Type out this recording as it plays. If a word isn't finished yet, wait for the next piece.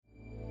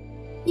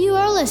You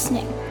are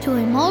listening to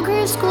a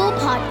Mulgrave School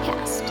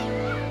podcast.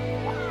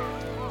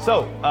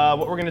 So,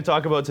 what we're going to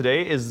talk about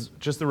today is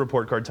just the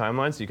report card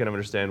timeline, so you kind of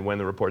understand when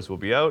the reports will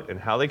be out and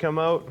how they come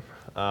out,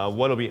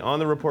 what will be on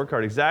the report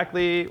card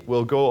exactly.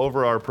 We'll go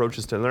over our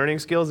approaches to learning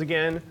skills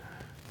again.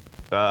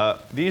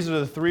 These are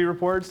the three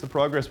reports, the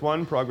Progress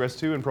 1, Progress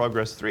 2, and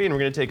Progress 3, and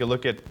we're going to take a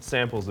look at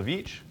samples of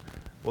each.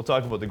 We'll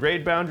talk about the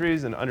grade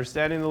boundaries and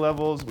understanding the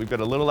levels. We've got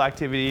a little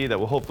activity that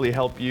will hopefully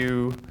help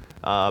you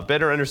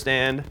better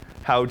understand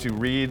how to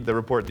read the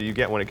report that you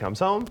get when it comes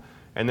home,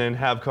 and then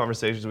have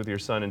conversations with your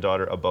son and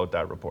daughter about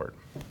that report.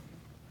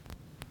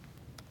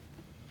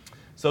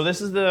 So this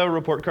is the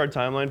report card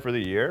timeline for the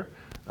year.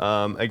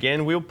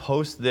 Again, we'll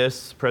post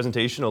this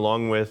presentation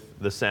along with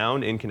the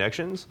sound in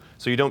Connections.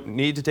 So you don't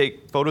need to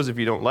take photos if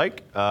you don't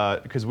like,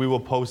 because we will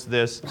post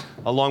this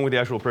along with the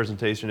actual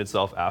presentation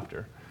itself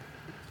after.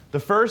 The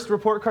first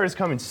report card is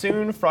coming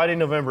soon, Friday,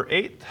 November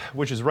 8th,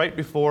 which is right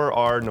before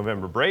our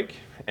November break.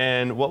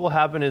 And what will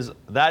happen is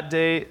that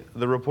day,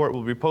 the report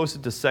will be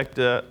posted to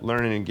SECTA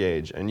Learn and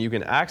Engage. And you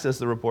can access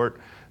the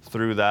report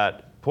through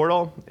that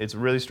portal. It's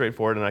really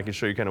straightforward, and I can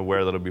show you kind of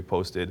where that'll be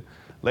posted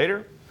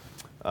later.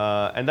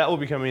 And that will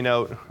be coming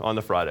out on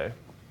the Friday.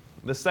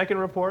 The second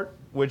report,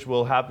 which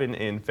will happen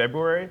in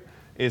February,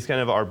 is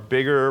kind of our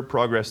bigger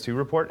Progress 2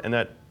 report, and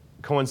that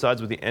coincides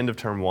with the end of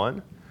Term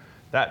 1.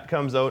 That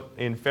comes out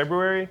in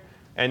February,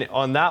 and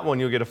on that one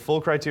you'll get a full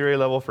criteria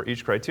level for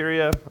each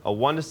criteria, a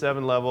 1 to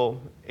 7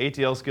 level,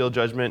 ATL skill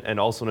judgment, and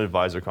also an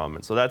advisor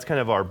comment. So that's kind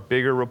of our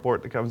bigger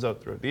report that comes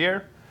out throughout the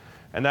year,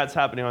 and that's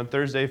happening on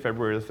Thursday,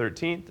 February the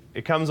 13th.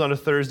 It comes on a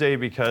Thursday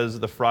because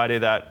the Friday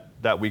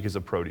that week is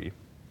a Pro D.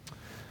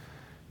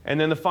 And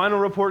then the final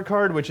report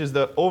card, which is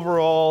the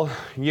overall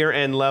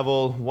year-end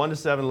level, 1 to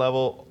 7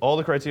 level, all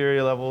the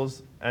criteria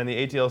levels, and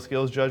the ATL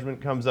skills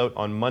judgment comes out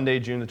on Monday,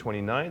 June the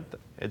 29th.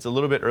 It's a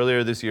little bit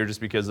earlier this year just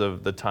because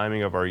of the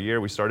timing of our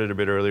year. We started a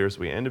bit earlier, so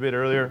we end a bit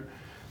earlier.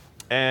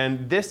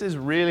 And this is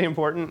really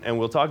important, and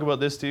we'll talk about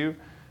this too.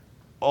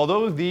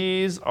 Although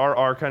these are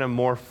our kind of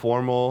more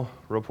formal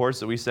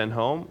reports that we send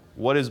home,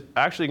 what is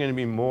actually going to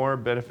be more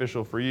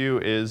beneficial for you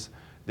is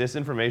this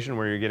information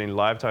where you're getting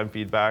live time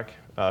feedback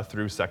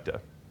through SECTA.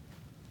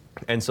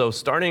 And so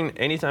starting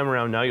anytime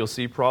around now, you'll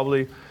see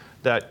probably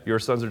that your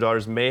sons or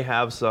daughters may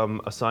have some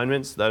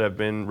assignments that have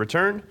been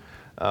returned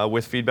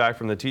with feedback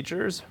from the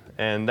teachers.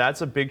 And that's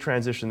a big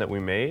transition that we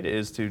made,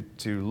 is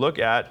to look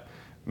at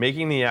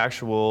making the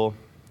actual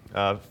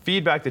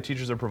feedback that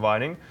teachers are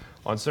providing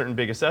on certain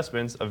big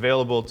assessments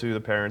available to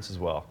the parents as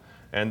well.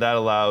 And that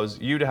allows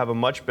you to have a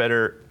much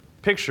better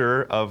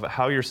picture of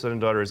how your son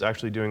and daughter is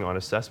actually doing on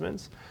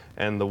assessments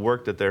and the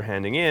work that they're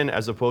handing in,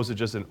 as opposed to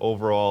just an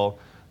overall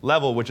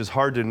level, which is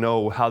hard to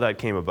know how that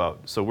came about.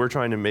 So we're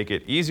trying to make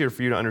it easier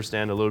for you to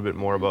understand a little bit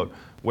more about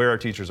where our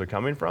teachers are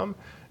coming from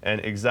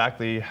and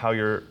exactly how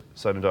your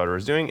son and daughter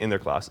is doing in their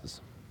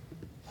classes.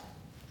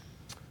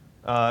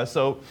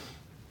 So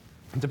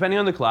depending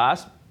on the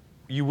class,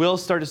 you will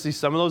start to see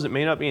some of those. It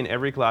may not be in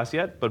every class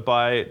yet, but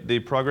by the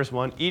Progress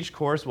 1, each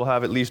course will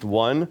have at least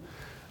one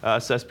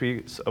assessed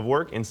piece of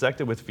work in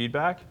SECTA with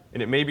feedback.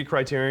 And it may be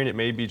criterion, it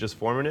may be just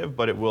formative,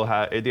 but it will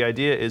have, the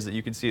idea is that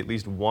you can see at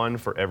least one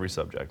for every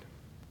subject.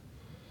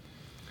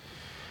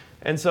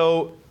 And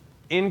so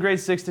in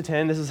grades 6 to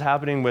 10, this is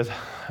happening with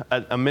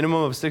a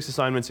minimum of 6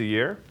 assignments a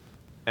year.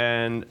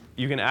 And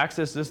you can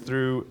access this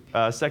through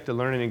SECTA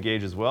Learn and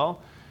Engage as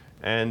well.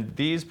 And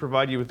these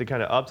provide you with the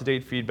kind of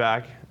up-to-date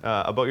feedback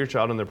about your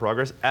child and their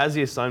progress as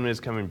the assignment is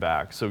coming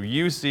back. So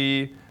you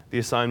see the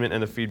assignment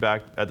and the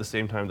feedback at the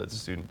same time that the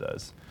student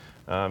does.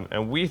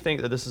 And we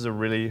think that this is a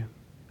really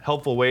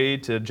helpful way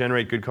to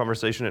generate good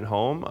conversation at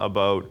home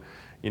about,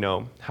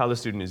 how the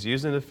student is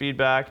using the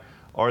feedback.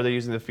 Are they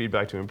using the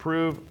feedback to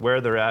improve,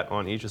 where they're at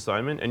on each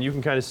assignment, and you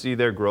can kind of see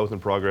their growth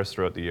and progress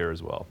throughout the year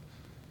as well.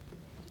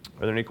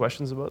 Are there any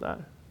questions about that?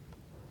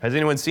 Has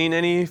anyone seen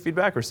any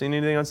feedback or seen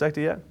anything on SECTA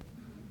yet?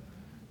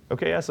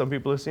 Okay, yeah, some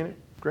people have seen it.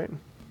 Great.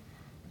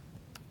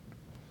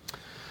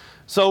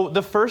 So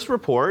the first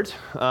report,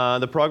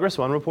 the Progress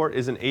 1 report,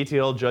 is an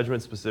ATL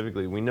judgment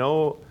specifically. We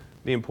know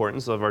the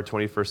importance of our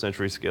 21st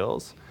century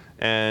skills,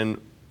 and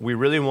we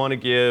really want to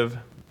give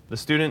the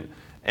student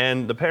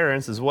and the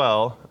parents as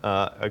well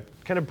a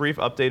kind of brief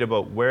update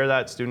about where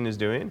that student is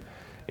doing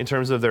in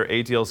terms of their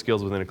ATL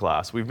skills within a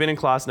class. We've been in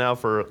class now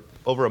for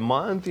over a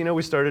month.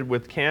 We started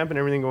with camp and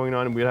everything going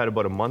on, and we had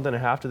about a month and a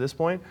half to this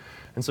point.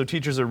 And so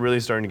teachers are really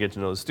starting to get to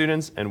know the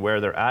students and where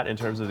they're at in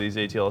terms of these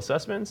ATL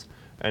assessments.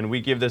 And we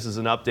give this as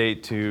an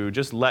update to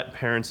just let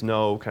parents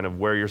know kind of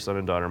where your son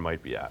and daughter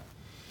might be at.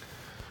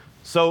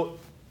 So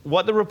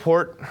what the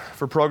report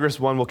for Progress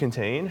 1 will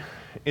contain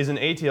is an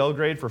ATL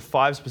grade for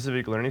 5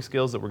 specific learning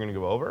skills that we're going to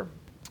go over.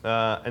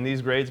 And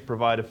these grades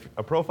provide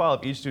a profile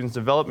of each student's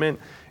development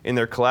in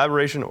their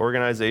collaboration,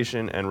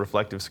 organization, and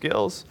reflective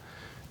skills.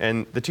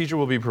 And the teacher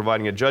will be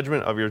providing a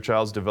judgment of your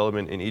child's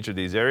development in each of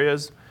these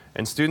areas.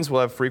 And students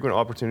will have frequent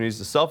opportunities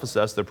to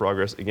self-assess their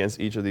progress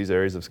against each of these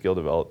areas of skill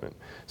development.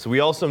 So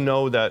we also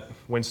know that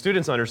when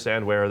students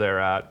understand where they're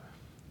at,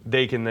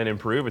 they can then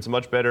improve. It's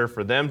much better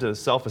for them to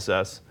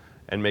self-assess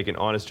and make an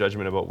honest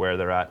judgment about where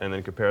they're at, and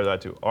then compare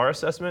that to our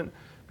assessment,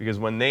 because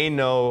when they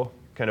know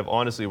kind of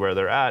honestly where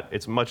they're at,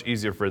 it's much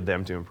easier for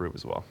them to improve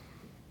as well.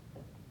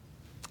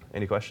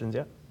 Any questions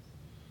yet?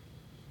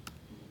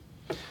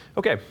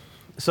 Okay,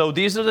 so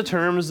these are the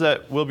terms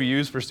that will be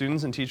used for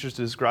students and teachers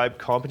to describe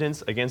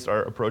competence against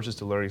our approaches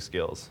to learning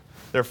skills.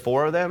 There are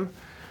 4 of them,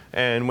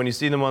 and when you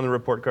see them on the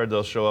report card,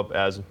 they'll show up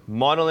as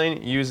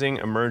modeling, using,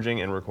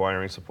 emerging, and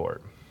requiring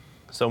support.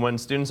 So when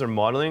students are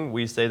modeling,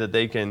 we say that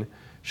they can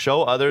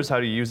show others how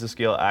to use the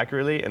skill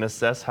accurately and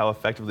assess how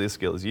effectively the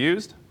skill is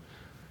used.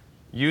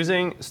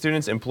 Using,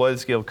 students employ the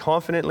skill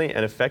confidently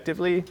and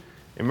effectively.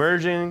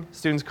 Emerging,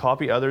 students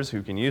copy others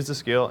who can use the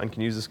skill and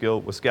can use the skill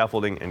with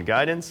scaffolding and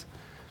guidance.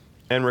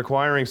 And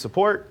requiring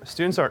support,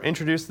 students are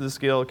introduced to the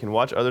skill, can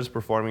watch others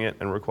performing it,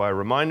 and require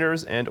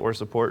reminders and or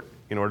support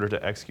in order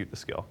to execute the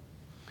skill.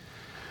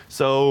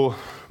 So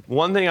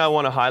one thing I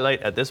want to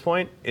highlight at this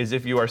point is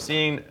if you are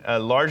seeing a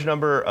large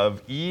number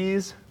of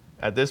E's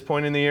at this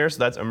point in the year, so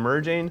that's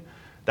emerging,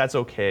 that's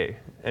okay.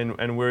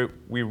 And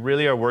we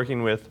really are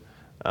working with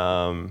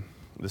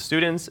the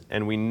students,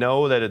 and we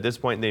know that at this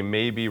point they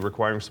may be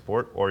requiring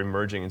support or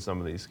emerging in some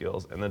of these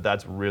skills, and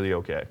that's really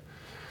okay.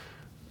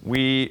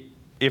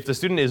 If the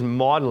student is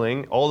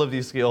modeling all of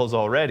these skills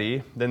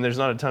already, then there's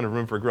not a ton of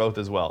room for growth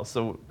as well.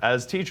 So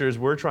as teachers,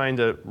 we're trying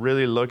to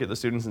really look at the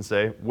students and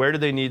say, where do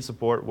they need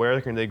support, where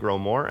can they grow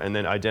more, and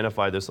then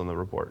identify this on the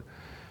report.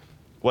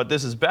 What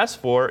this is best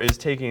for is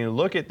taking a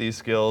look at these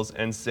skills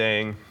and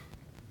saying,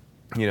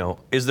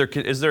 is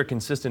there a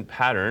consistent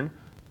pattern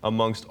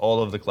amongst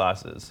all of the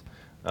classes?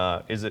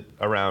 Is it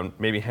around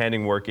maybe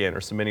handing work in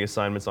or submitting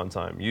assignments on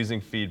time, using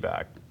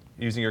feedback,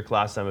 using your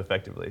class time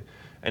effectively?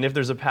 And if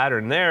there's a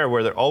pattern there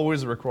where they're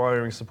always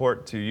requiring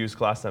support to use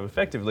class time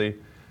effectively,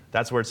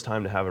 that's where it's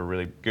time to have a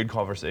really good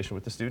conversation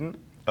with the student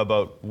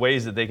about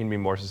ways that they can be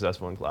more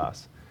successful in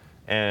class.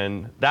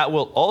 And that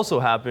will also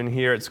happen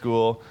here at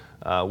school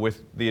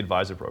with the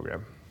advisor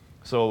program.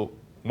 So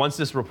once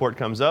this report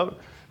comes out,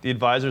 the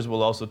advisors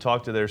will also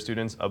talk to their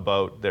students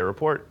about their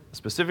report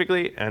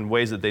specifically and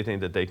ways that they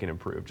think that they can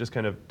improve, just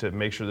kind of to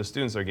make sure the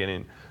students are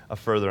getting a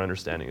further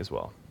understanding as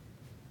well.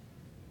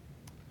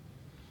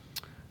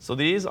 So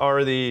these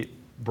are the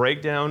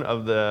breakdown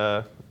of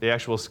the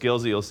actual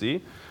skills that you'll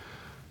see.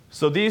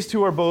 So these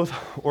 2 are both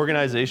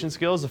organization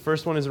skills. The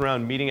first one is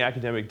around meeting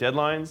academic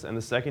deadlines, and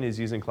the second is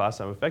using class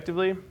time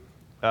effectively.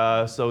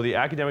 So the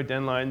academic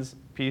deadlines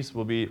piece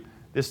will be,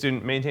 this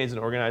student maintains an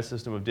organized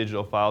system of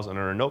digital files on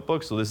our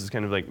notebook. So this is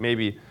kind of like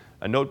maybe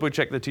a notebook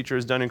check the teacher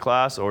has done in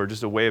class, or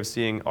just a way of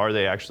seeing are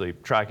they actually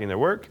tracking their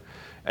work.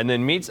 And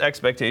then meets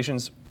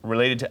expectations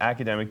related to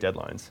academic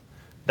deadlines.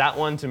 That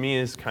one to me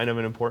is kind of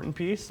an important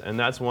piece, and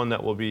that's one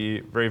that will be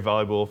very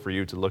valuable for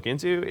you to look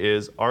into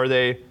is, are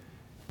they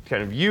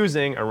kind of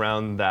using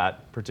around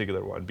that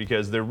particular one?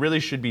 Because there really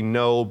should be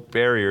no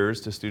barriers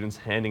to students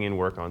handing in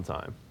work on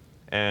time.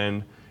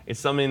 And it's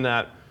something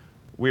that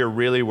we are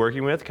really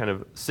working with, kind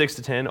of 6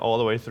 to 10 all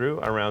the way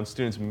through, around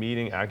students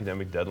meeting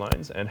academic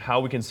deadlines and how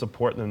we can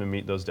support them to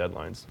meet those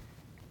deadlines.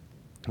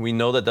 We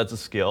know that that's a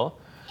skill.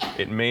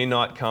 It may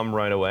not come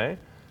right away,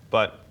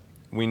 but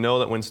we know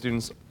that when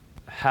students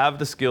have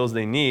the skills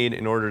they need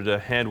in order to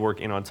hand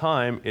work in on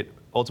time, it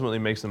ultimately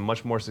makes them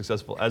much more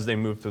successful as they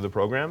move through the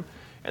program,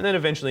 and then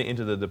eventually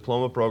into the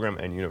diploma program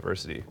and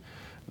university.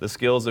 The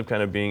skills of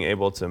kind of being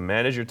able to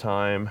manage your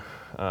time,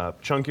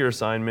 chunk your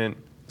assignment,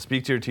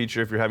 speak to your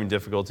teacher if you're having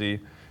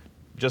difficulty.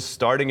 Just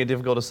starting a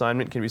difficult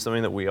assignment can be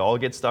something that we all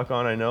get stuck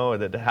on. I know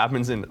that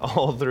happens in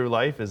all through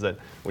life, is that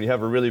when you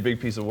have a really big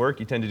piece of work,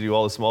 you tend to do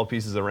all the small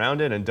pieces around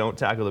it and don't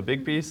tackle the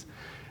big piece.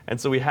 And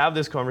so we have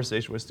this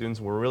conversation with students,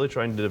 and we're really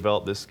trying to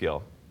develop this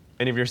skill.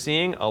 And if you're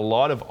seeing a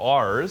lot of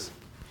R's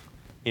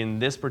in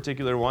this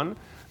particular one,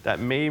 that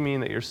may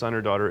mean that your son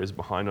or daughter is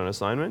behind on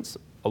assignments.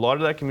 A lot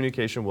of that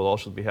communication will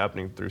also be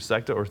happening through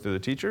SECTA or through the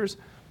teachers.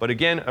 But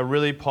again, a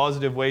really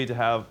positive way to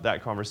have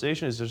that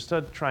conversation is just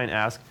to try and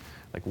ask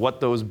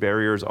what those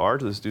barriers are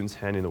to the students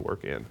handing the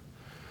work in.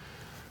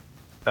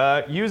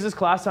 Uses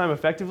class time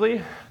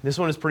effectively. This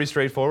one is pretty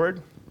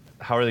straightforward.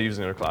 How are they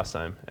using their class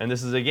time? And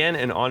this is, again,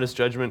 an honest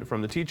judgment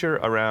from the teacher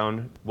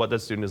around what that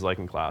student is like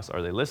in class.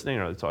 Are they listening?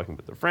 Are they talking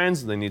with their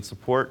friends? Do they need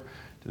support?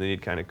 Do they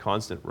need kind of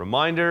constant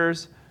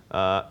reminders?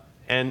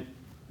 And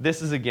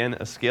this is, again,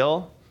 a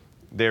skill.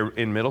 They're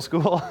in middle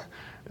school.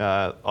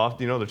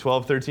 Often, they're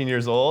 12, 13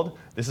 years old.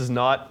 This is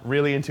not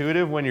really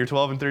intuitive when you're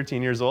 12 and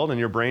 13 years old and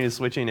your brain is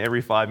switching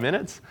every 5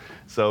 minutes.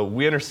 So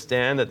we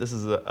understand that this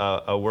is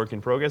a work in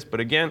progress.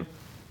 But again,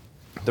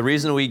 the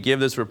reason we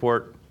give this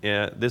report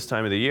this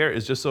time of the year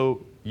is just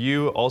so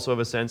you also have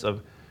a sense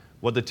of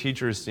what the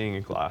teacher is seeing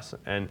in class.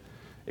 And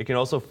it can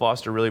also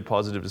foster really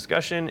positive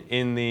discussion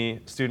in the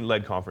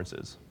student-led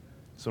conferences.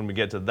 So when we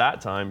get to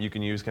that time, you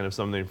can use kind of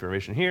some of the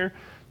information here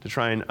to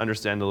try and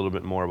understand a little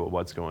bit more about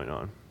what's going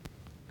on.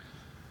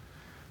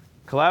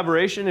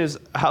 Collaboration is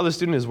how the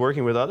student is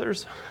working with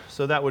others.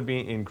 So that would be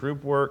in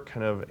group work,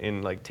 kind of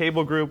in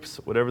table groups,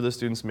 whatever the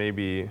students may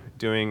be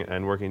doing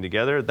and working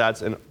together.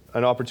 That's an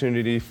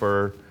opportunity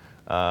for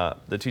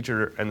the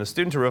teacher and the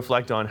student to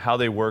reflect on how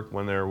they work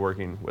when they're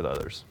working with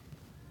others.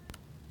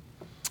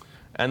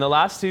 And the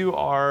last two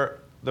are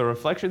the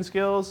reflection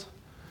skills.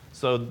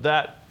 So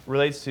that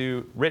relates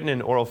to written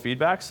and oral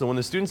feedback. So when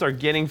the students are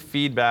getting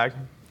feedback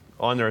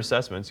on their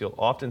assessments, you'll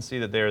often see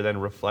that they are then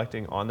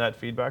reflecting on that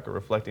feedback or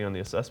reflecting on the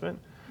assessment.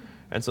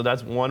 And so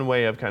that's one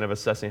way of kind of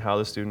assessing how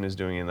the student is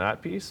doing in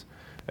that piece.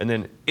 And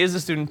then, is the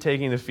student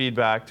taking the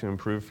feedback to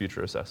improve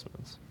future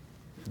assessments?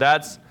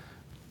 That's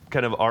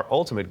kind of our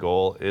ultimate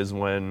goal, is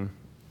when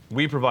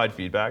we provide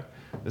feedback,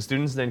 the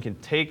students then can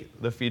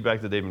take the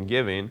feedback that they've been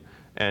giving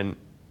and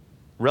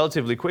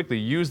relatively quickly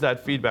use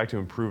that feedback to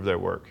improve their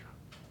work.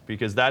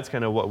 Because that's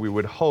kind of what we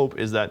would hope,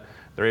 is that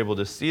they're able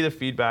to see the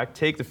feedback,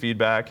 take the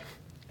feedback,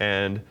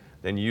 and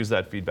then use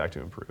that feedback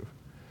to improve.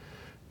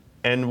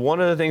 And one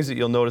of the things that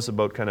you'll notice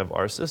about kind of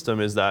our system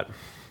is that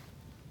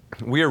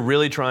we are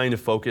really trying to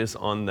focus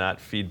on that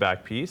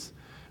feedback piece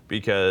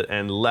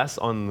and less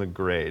on the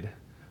grade.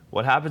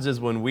 What happens is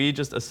when we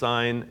just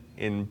assign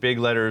in big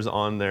letters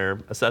on their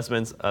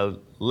assessments a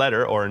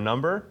letter or a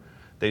number,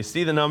 they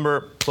see the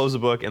number, close the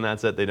book, and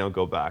that's it. They don't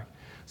go back.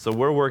 So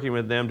we're working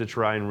with them to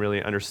try and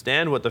really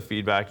understand what the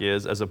feedback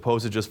is, as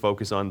opposed to just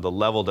focus on the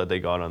level that they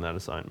got on that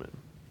assignment.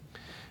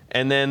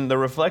 And then the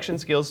reflection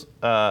skills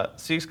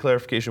seeks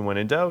clarification when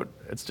in doubt.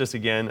 It's just,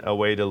 again, a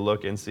way to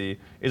look and see,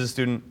 is a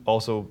student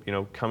also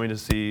coming to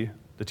see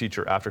the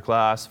teacher after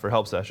class for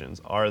help sessions?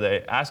 Are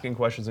they asking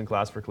questions in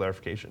class for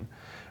clarification?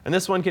 And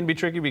this one can be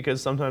tricky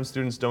because sometimes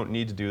students don't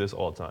need to do this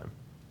all the time.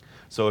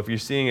 So if you're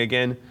seeing,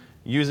 again,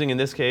 using in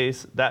this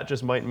case, that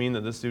just might mean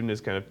that the student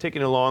is kind of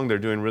ticking along, they're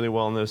doing really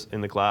well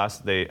in the class,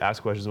 they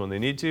ask questions when they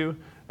need to,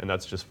 and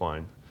that's just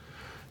fine.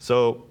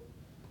 So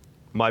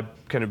my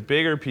kind of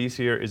bigger piece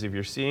here is, if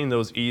you're seeing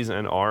those E's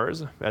and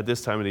R's at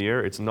this time of the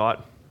year, it's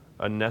not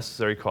a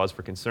necessary cause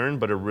for concern,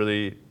 but a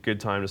really good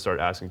time to start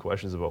asking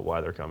questions about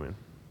why they're coming.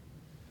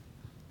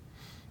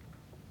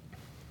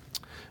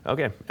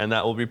 Okay, and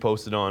that will be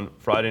posted on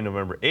Friday,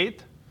 November 8th,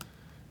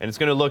 and it's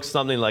going to look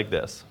something like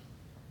this.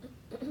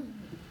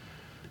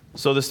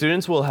 So the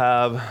students will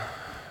have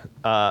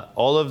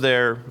all of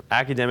their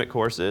academic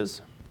courses,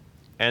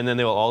 and then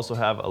they will also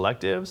have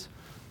electives.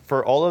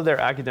 For all of their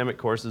academic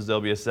courses, they'll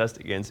be assessed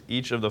against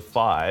each of the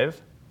 5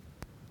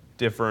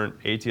 different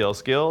ATL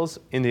skills.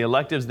 In the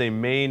electives, they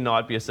may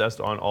not be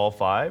assessed on all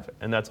 5,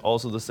 and that's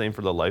also the same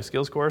for the life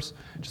skills course,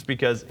 just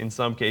because in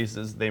some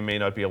cases they may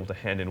not be able to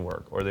hand in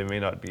work, or they may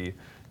not be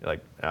like,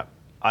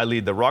 I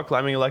lead the rock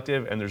climbing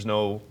elective and there's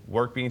no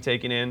work being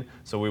taken in,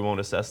 so we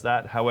won't assess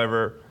that.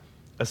 However,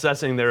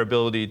 assessing their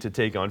ability to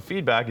take on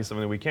feedback is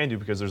something that we can do,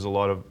 because there's a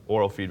lot of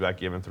oral feedback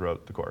given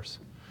throughout the course.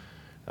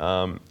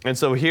 And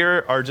so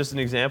here are just an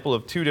example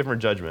of 2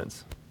 different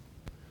judgments.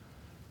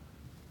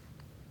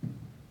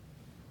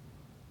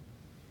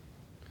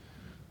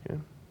 Okay.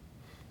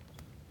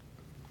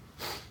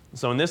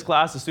 So in this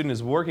class, the student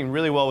is working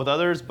really well with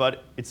others,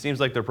 but it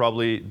seems like they're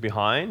probably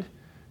behind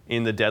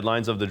in the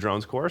deadlines of the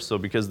drones course. So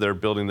because they're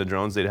building the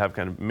drones, they'd have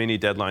kind of mini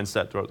deadlines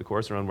set throughout the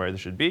course around where they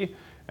should be,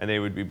 and they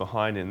would be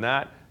behind in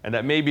that. And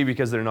that may be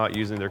because they're not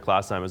using their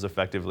class time as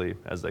effectively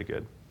as they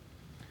could.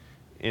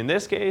 In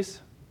this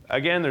case,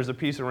 again, there's a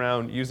piece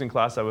around using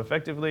class time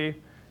effectively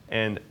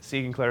and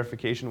seeking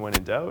clarification when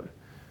in doubt.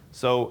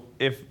 So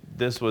if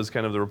this was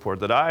kind of the report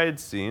that I had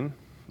seen,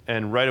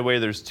 and right away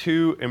there's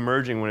 2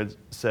 emerging when it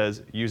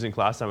says using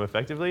class time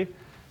effectively,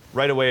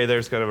 right away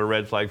there's kind of a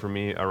red flag for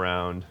me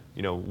around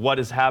what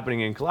is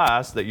happening in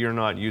class that you're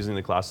not using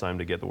the class time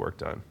to get the work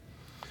done.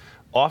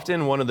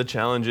 Often one of the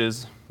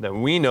challenges that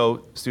we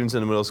know students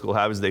in the middle school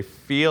have is they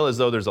feel as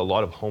though there's a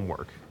lot of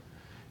homework,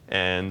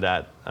 and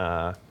that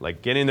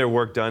like getting their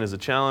work done is a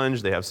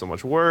challenge. They have so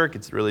much work,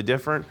 it's really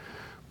different.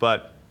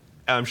 But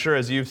I'm sure,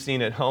 as you've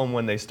seen at home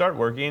when they start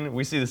working,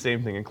 we see the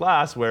same thing in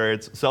class, where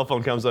it's cell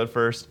phone comes out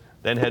first,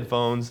 then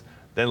headphones,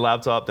 then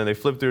laptop, then they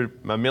flip through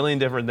a million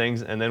different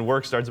things, and then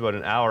work starts about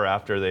an hour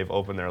after they've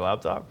opened their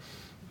laptop.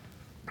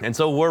 And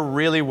so we're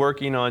really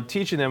working on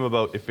teaching them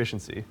about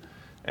efficiency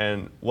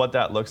and what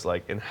that looks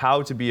like and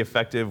how to be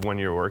effective when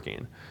you're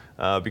working.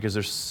 Because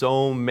there's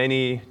so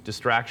many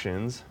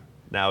distractions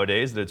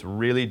nowadays that it's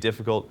really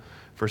difficult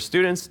for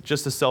students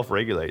just to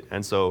self-regulate.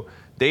 And so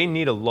they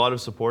need a lot of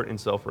support in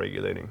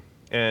self-regulating.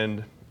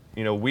 And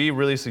we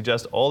really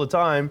suggest all the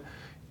time,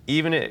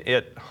 even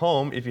at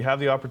home, if you have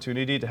the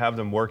opportunity to have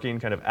them working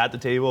kind of at the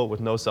table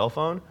with no cell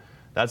phone,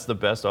 that's the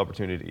best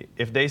opportunity.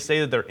 If they say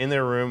that they're in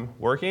their room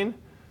working,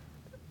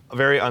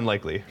 very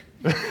unlikely.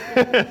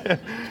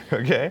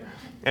 Okay?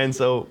 And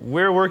so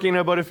we're working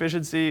about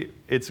efficiency.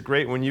 It's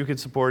great when you can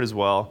support as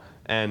well.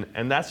 And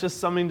that's just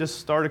something to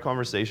start a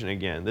conversation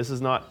again. This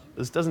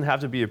doesn't have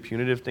to be a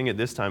punitive thing at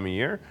this time of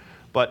year.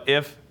 But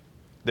if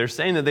they're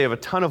saying that they have a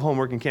ton of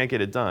homework and can't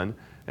get it done,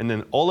 and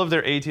then all of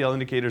their ATL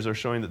indicators are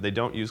showing that they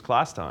don't use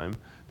class time,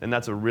 then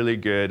that's a really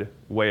good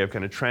way of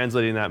kind of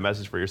translating that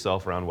message for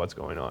yourself around what's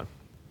going on.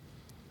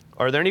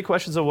 Are there any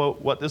questions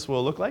about what this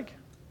will look like?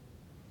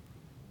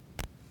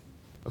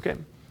 Okay.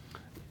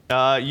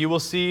 You will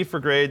see for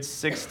grades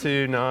 7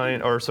 to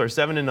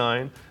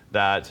 9,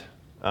 that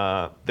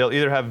they'll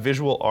either have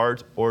visual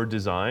art or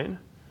design,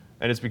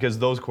 and it's because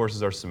those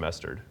courses are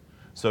semestered.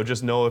 So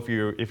just know if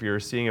you're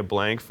seeing a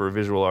blank for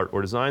visual art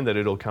or design that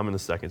it'll come in the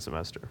second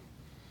semester.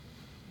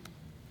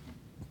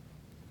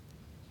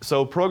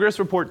 So Progress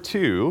Report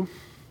 2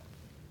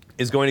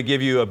 is going to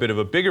give you a bit of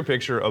a bigger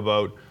picture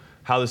about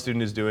how the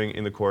student is doing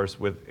in the course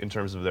in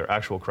terms of their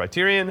actual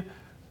criterion,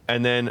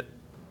 and then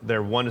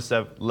their 1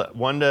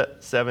 to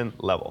 7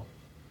 level.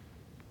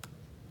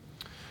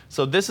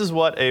 So this is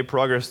what a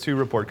Progress 2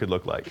 report could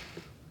look like.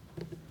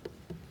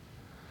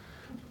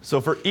 So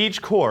for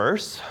each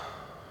course,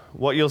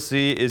 what you'll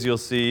see is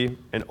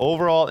an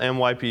overall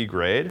MYP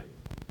grade,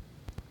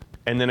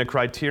 and then a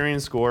criterion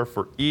score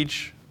for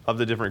each of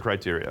the different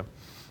criteria.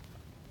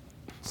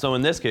 So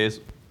in this case,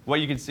 what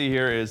you can see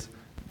here is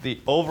the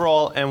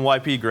overall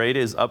MYP grade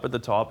is up at the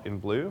top in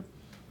blue.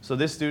 So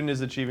this student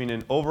is achieving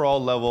an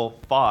overall level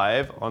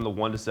 5 on the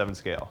 1 to 7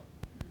 scale.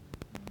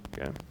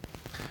 Okay.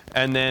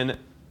 And then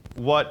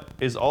what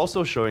is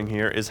also showing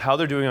here is how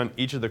they're doing on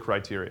each of the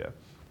criteria.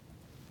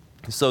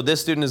 So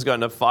this student has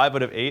gotten a 5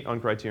 out of 8 on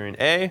criterion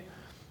A,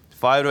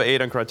 5 out of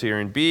 8 on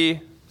criterion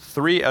B,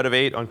 3 out of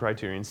 8 on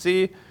criterion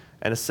C,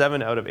 and a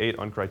 7 out of 8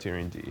 on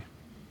criterion D.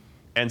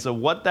 And so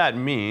what that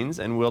means,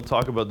 and we'll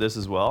talk about this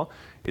as well,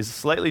 is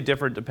slightly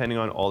different depending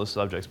on all the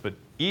subjects. But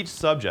each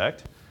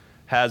subject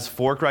has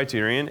 4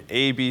 criterion,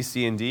 A, B,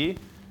 C, and D.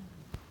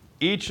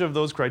 Each of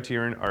those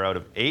criterion are out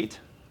of 8.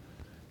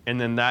 And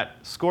then that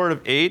score out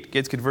of 8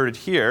 gets converted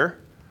here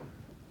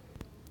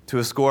to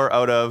a score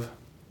out of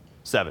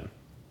 7.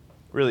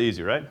 Really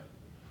easy, right?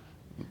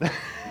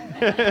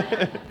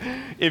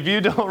 If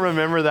you don't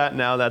remember that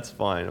now, that's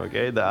fine,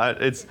 okay?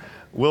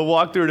 We'll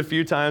walk through it a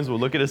few times. We'll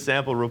look at a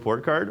sample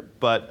report card,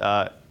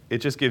 but it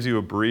just gives you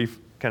a brief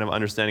kind of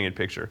understanding and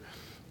picture.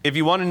 If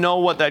you want to know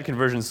what that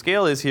conversion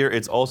scale is here,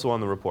 it's also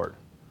on the report.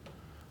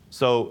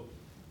 So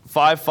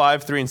 5,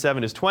 5, 3, and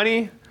 7 is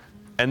 20,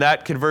 and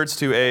that converts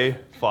to a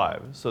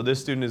 5. So this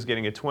student is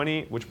getting a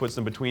 20, which puts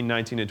them between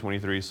 19 and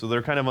 23. So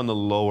they're kind of on the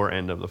lower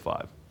end of the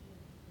 5.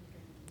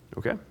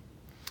 Okay?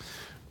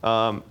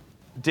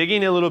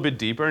 Digging a little bit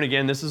deeper, and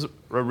again, this is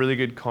a really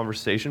good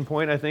conversation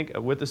point, I think,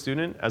 with the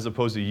student, as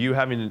opposed to you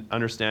having to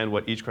understand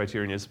what each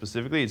criterion is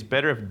specifically. It's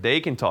better if they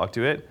can talk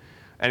to it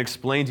and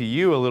explain to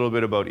you a little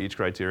bit about each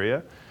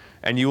criteria,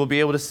 and you will be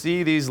able to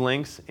see these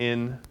links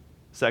in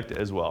SECTA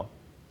as well.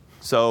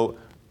 So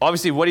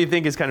obviously, what do you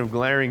think is kind of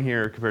glaring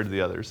here compared to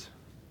the others?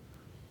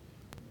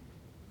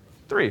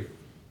 3,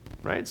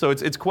 right? So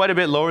it's quite a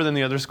bit lower than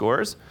the other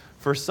scores.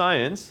 For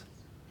science,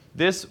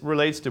 this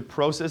relates to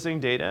processing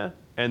data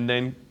and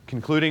then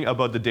concluding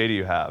about the data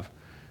you have.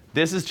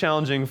 This is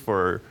challenging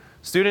for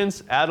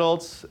students,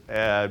 adults,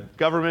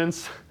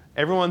 governments.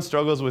 Everyone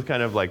struggles with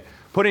kind of like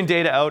putting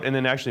data out and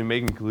then actually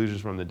making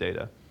conclusions from the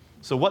data.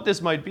 So what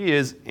this might be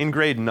is in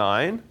grade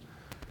 9,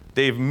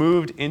 they've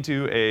moved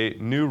into a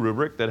new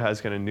rubric that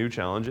has kind of new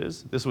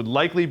challenges. This would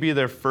likely be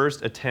their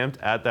first attempt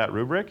at that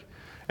rubric.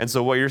 And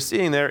so what you're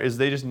seeing there is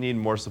they just need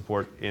more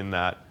support in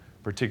that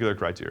particular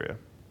criteria.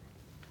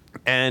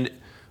 And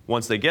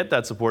once they get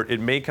that support,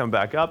 it may come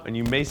back up, and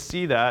you may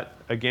see that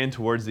again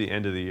towards the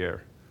end of the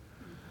year.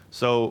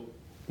 So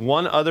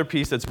one other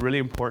piece that's really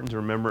important to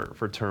remember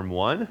for term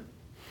 1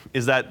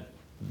 is that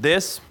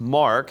this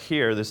mark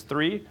here, this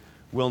 3,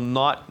 will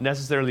not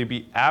necessarily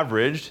be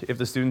averaged if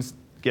the student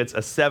gets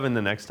a 7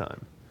 the next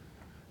time.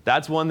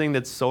 That's one thing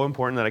that's so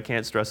important that I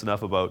can't stress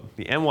enough about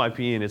the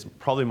MYP, and it's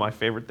probably my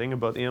favorite thing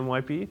about the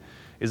MYP,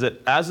 is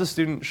that as the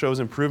student shows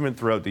improvement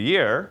throughout the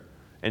year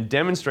and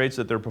demonstrates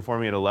that they're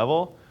performing at a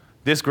level,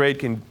 this grade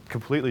can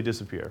completely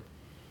disappear.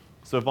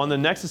 So if on the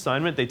next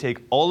assignment they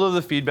take all of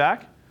the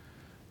feedback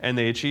and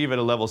they achieve at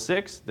a level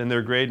 6, then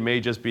their grade may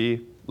just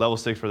be level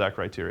 6 for that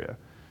criteria,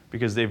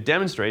 because they've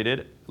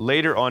demonstrated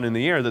later on in the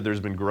year that there's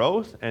been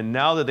growth, and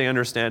now that they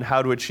understand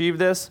how to achieve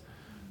this,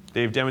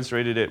 they've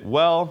demonstrated it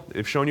well,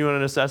 they've shown you on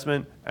an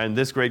assessment, and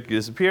this grade can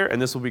disappear,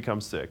 and this will become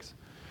 6.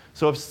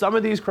 So if some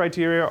of these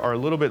criteria are a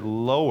little bit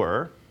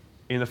lower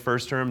in the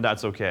first term,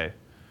 that's okay.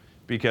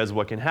 Because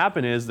what can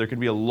happen is there can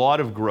be a lot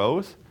of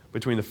growth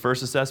between the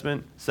first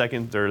assessment,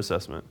 second, third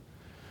assessment.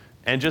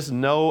 And just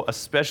know,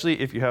 especially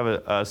if you have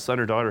a son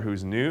or daughter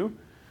who's new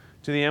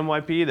to the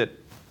MYP, that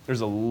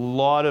there's a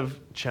lot of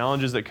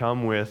challenges that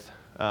come with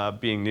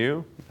being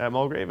new at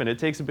Mulgrave, and it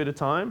takes a bit of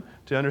time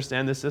to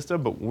understand this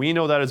system, but we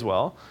know that as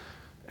well.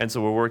 And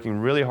so we're working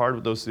really hard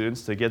with those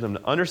students to get them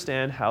to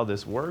understand how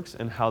this works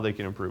and how they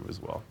can improve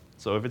as well.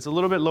 So if it's a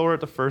little bit lower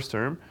at the first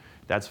term,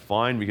 that's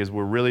fine, because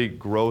we're really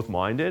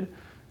growth-minded,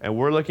 and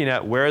we're looking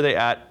at where are they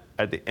at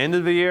the end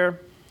of the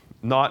year,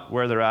 not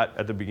where they're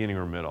at the beginning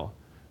or middle.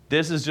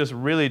 This is just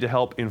really to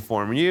help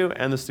inform you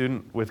and the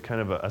student with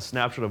kind of a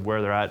snapshot of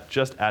where they're at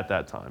just at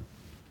that time.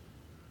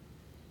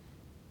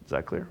 Is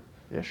that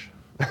clear-ish?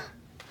 Can I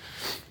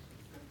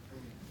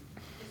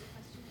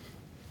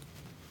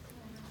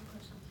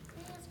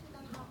ask you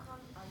then, how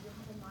come you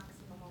have a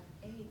maximum of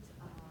 8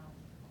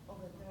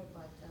 over there,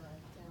 but down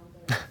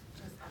there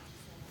just up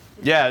to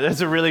 7? Yeah,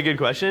 that's a really good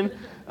question.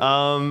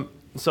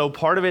 So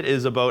part of it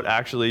is about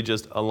actually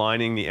just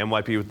aligning the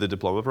MYP with the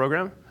diploma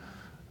program.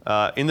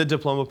 In the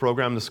diploma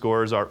program, the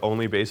scores are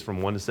only based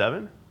from 1 to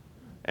 7.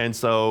 And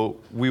so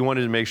we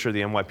wanted to make sure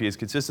the MYP is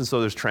consistent, so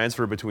there's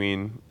transfer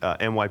between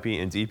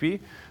MYP and DP.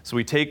 So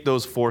we take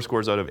those 4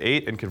 scores out of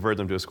 8 and convert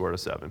them to a score of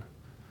 7.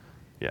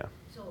 Yeah.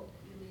 So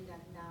you mean that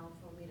now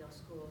for middle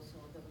school, so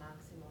the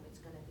maximum is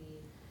going to be,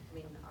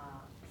 7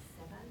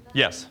 then?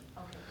 Yes.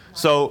 Okay.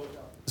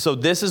 So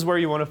this is where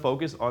you want to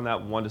focus on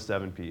that 1 to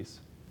 7 piece.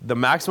 The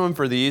maximum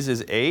for these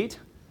is 8,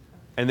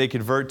 and they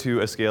convert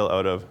to a scale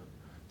out of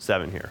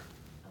 7 here.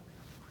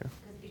 Because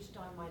each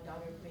time my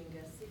daughter brings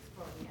a 6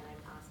 for me and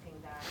I'm asking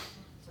that,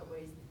 so where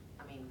is,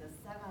 the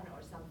 7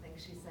 or something,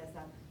 she says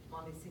that,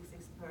 Mommy, 6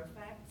 is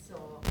perfect,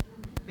 so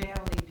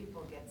barely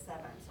people get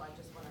 7. So I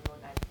just want to know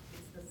that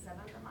it's the 7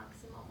 the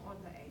maximum or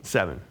the 8?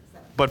 7.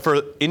 But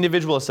for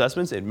individual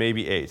assessments, it may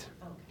be 8.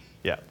 Okay.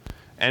 Yeah.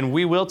 And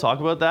we will talk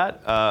about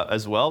that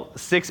as well.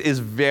 6 is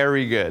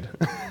very good.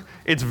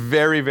 It's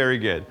very, very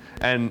good.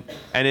 And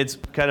it's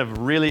kind of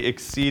really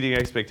exceeding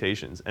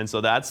expectations. And so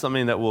that's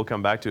something that we'll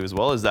come back to as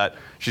well, is that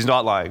she's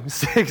not lying.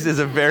 6 is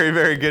a very,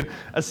 very good,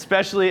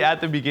 especially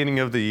at the beginning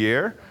of the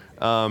year.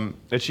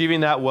 Achieving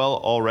that well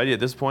already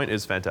at this point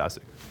is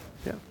fantastic.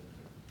 Yeah.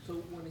 So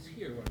when it's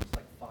here, when it's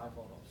like 5 out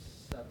of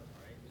 7,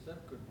 right? Is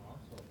that good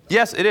marks?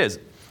 Yes, it is.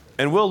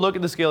 And we'll look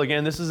at the scale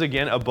again. This is,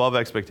 again, above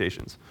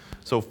expectations.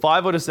 So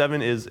 5 out of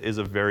 7 is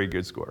a very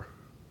good score.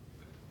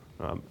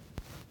 I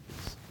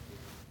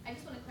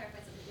just want to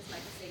clarify something, because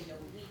Mike was saying,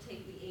 we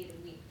take the 8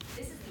 and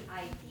this is the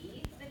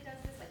IB that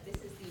does this, like this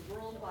is the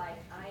worldwide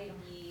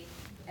IB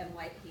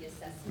MYP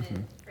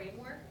assessment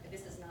framework.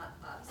 This is not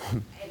us.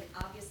 And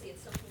obviously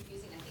it's so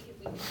confusing. I think if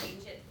we could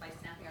change it by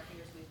snapping our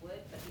fingers, we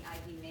would, but the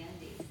IB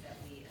mandates that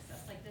we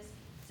assess like this.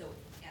 So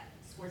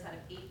scores out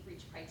of 8 for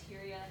each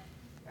criteria,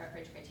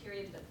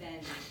 but then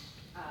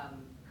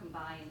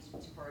combined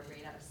for a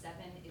grade out of 7.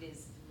 It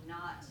is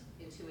not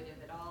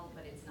intuitive at all,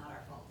 but it's not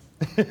our fault.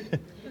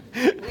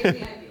 Blame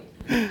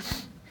the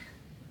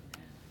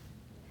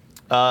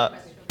IB.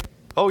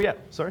 Oh, yeah,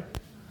 sorry.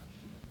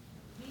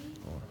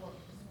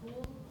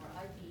 School or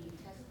IB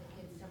tests the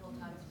kids several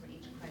times for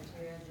each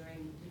criteria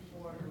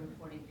before the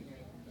reporting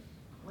period.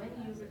 When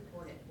you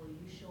report it, will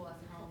you show us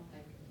how,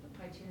 like,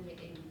 criteria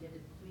A, we did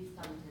it 3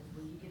 scientists,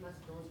 will you give us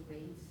those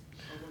grades,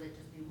 or will it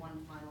just be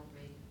one final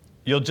grade?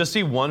 You'll just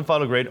see one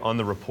final grade on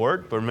the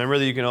report, but remember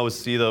that you can always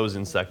see those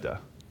in SECTA.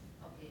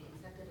 Okay, in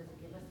SECTA, does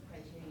it give us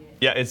criteria?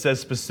 Yeah, it says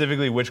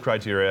specifically which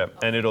criteria,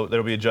 and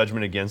there'll be a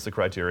judgment against the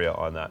criteria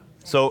on that.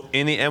 So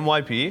in the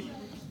MYP,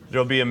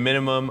 there'll be a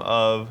minimum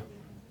of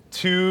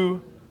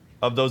 2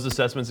 of those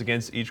assessments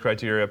against each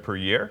criteria per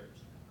year.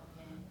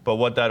 But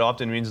what that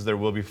often means is there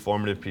will be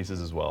formative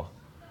pieces as well.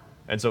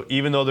 And so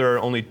even though there are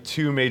only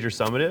 2 major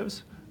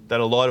summatives,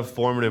 that a lot of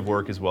formative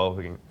work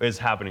is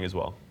happening as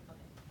well.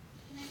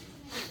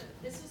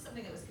 This was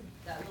something that was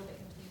a little bit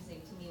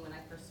confusing to me when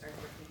I first started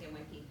working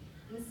with MYP.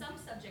 In some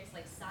subjects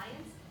like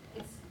science,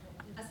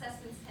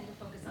 assessments tend to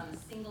focus on a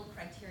single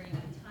criterion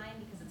at a time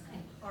because it's kind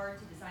of hard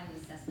to design an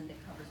assessment that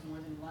covers more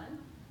than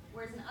one.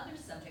 Whereas in other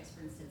subjects,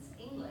 for instance,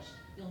 English,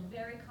 you'll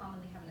very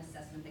commonly have an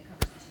assessment that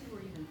covers 2 or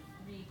even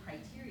 3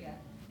 criteria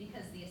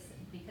because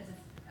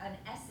an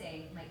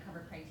essay might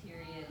cover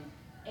criterion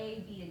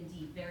A, B, and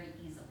D very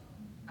easily.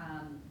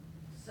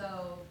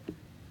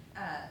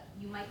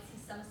 You might see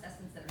some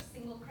assessments that are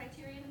single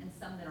criterion and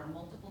some that are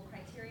multiple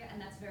criteria,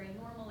 and that's very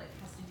normal. It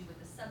has to do with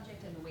the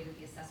subject and the way that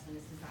the assessment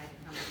is designed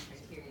and how many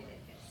criteria it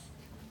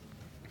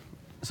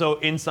fits. So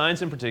in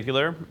science in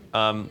particular,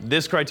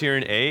 this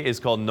criterion A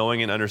is called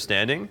knowing and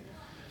understanding.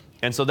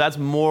 And so that's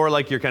more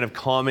like your kind of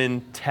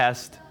common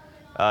test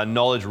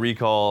knowledge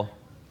recall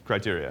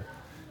criteria.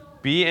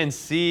 B and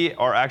C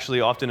are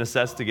actually often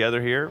assessed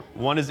together here.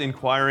 One is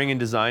inquiring and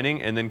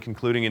designing, and then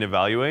concluding and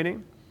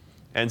evaluating.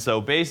 And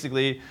so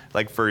basically,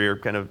 like for your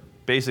kind of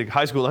basic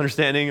high school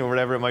understanding or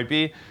whatever it might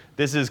be,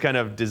 this is kind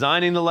of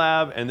designing the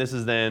lab, and this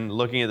is then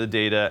looking at the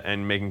data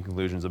and making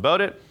conclusions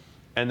about it.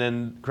 And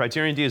then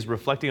criterion D is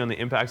reflecting on the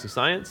impacts of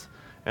science.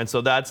 And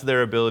so that's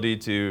their ability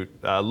to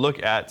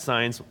look at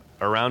science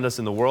around us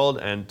in the world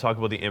and talk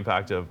about the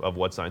impact of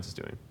what science is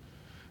doing.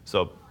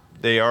 So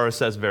they are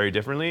assessed very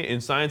differently.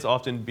 In science,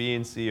 often B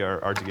and C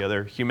are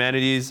together.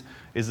 Humanities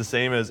is the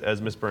same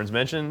as Ms. Burns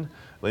mentioned,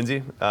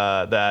 Lindsay,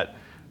 that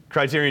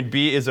criterion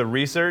B is a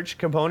research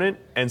component,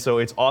 and so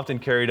it's often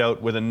carried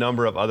out with a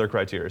number of other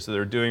criteria. So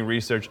they're doing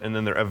research, and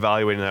then they're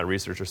evaluating that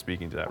research or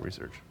speaking to that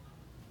research.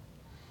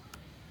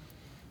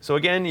 So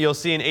again, you'll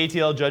see an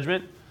ATL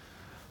judgment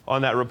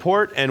on that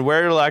report, and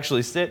where it'll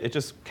actually sit, it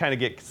just kind of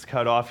gets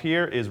cut off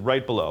here, is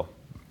right below.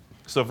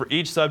 So for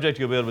each subject,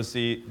 you'll be able to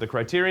see the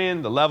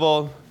criterion, the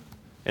level,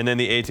 and then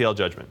the ATL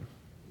judgment.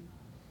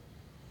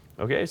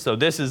 Okay, so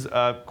this is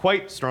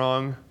quite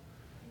strong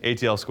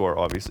ATL score,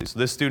 obviously. So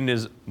this student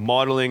is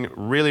modeling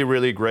really,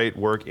 really great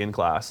work in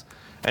class.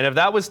 And if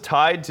that was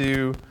tied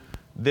to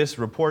this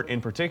report in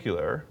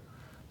particular,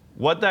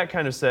 what that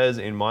kind of says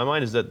in my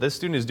mind is that this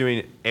student is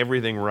doing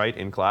everything right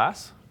in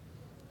class.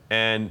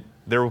 And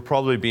there will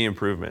probably be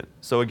improvement.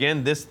 So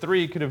again, this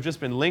 3 could have just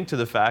been linked to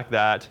the fact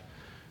that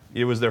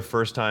it was their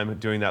first time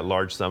doing that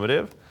large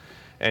summative.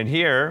 And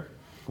here,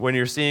 when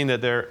you're seeing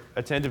that they're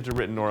attentive to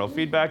written oral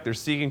feedback, they're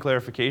seeking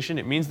clarification,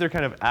 it means they're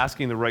kind of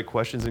asking the right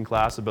questions in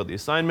class about the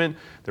assignment.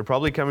 They're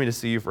probably coming to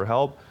see you for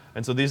help.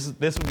 And so this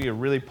would be a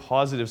really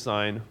positive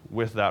sign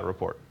with that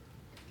report.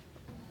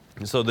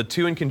 And so the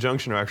 2 in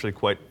conjunction are actually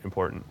quite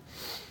important.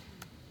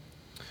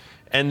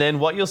 And then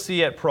what you'll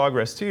see at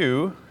Progress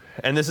 2,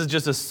 and this is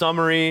just a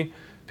summary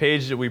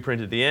page that we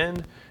print at the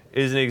end,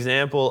 is an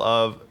example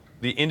of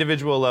the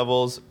individual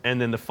levels and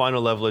then the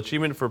final level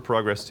achievement for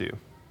Progress 2.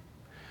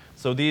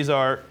 So these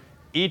are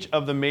each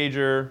of the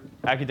major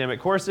academic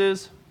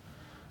courses,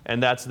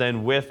 and that's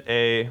then with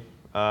a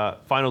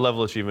final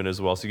level achievement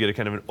as well, so you get a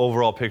kind of an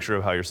overall picture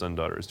of how your son and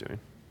daughter is doing.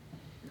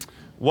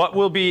 What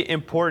will be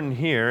important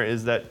here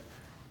is that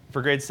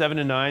for grades 7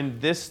 to 9,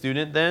 this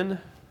student then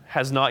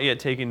has not yet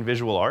taken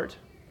visual art.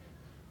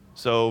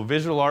 So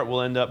visual art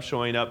will end up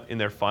showing up in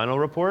their final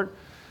report.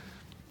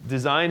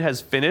 Design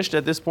has finished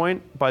at this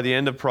point by the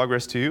end of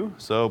Progress 2.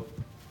 So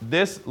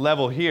this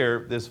level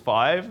here, this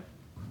 5,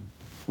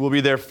 will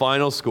be their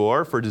final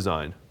score for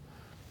design.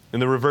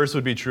 And the reverse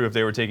would be true if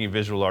they were taking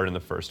visual art in the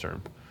first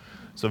term.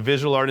 So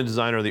visual art and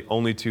design are the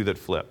only 2 that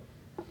flip.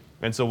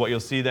 And so what you'll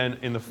see then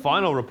in the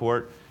final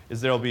report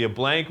is there'll be a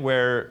blank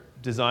where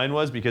design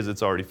was because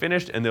it's already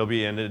finished, and there'll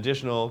be an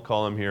additional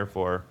column here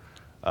for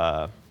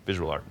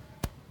visual art.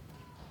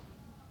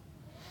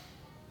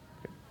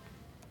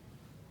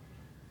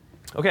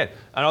 Okay,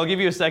 and I'll give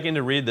you a second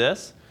to read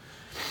this.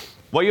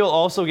 What you'll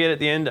also get at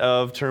the end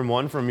of term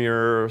 1 from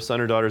your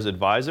son or daughter's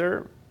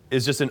advisor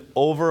is just an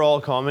overall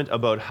comment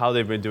about how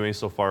they've been doing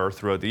so far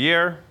throughout the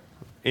year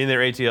in their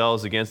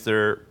ATLs against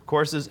their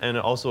courses, and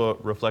also a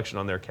reflection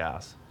on their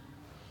CAS.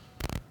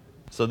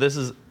 So this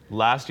is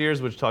last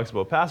year's, which talks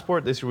about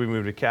Passport. This year we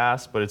moved to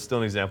CAS, but it's still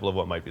an example of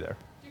what might be there.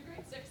 Do grade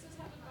 6s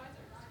have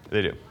advisors?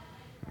 They do.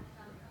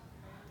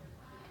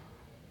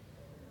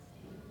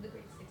 The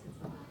grade 6 is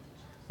not.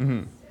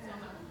 Mm-hmm.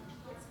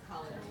 It's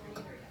college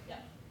reader. Yeah.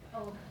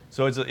 Oh,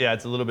 So it's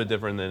a little bit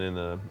different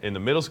than in the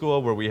middle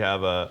school, where we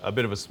have a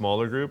bit of a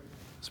smaller group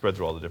spread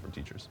through all the different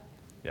teachers.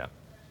 Yeah.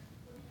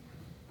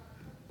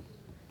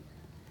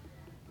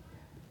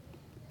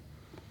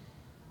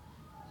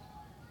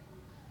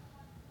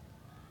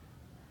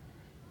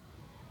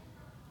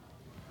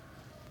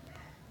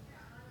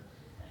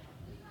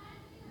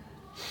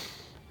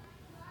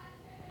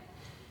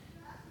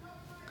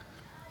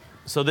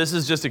 So this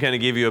is just to kind of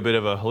give you a bit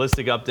of a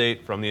holistic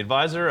update from the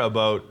advisor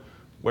about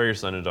where your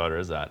son and daughter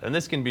is at. And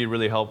this can be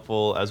really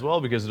helpful as well,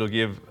 because it'll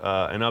give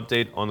an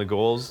update on the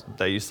goals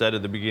that you set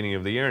at the beginning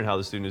of the year and how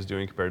the student is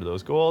doing compared to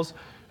those goals,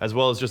 as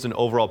well as just an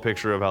overall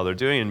picture of how they're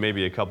doing and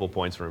maybe a couple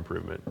points for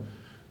improvement.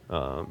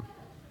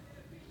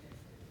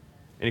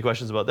 Any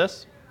questions about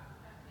this?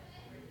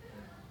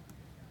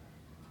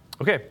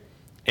 Okay,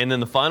 and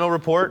then the final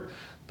report,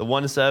 the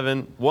 1 to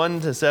 7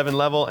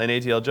 level and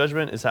ATL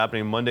judgment is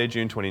happening Monday,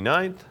 June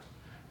 29th.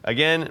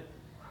 Again,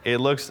 it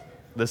looks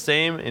the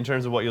same in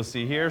terms of what you'll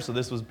see here. So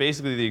this was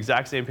basically the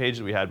exact same page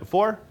that we had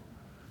before.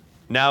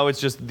 Now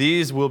it's just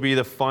these will be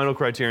the final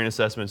criterion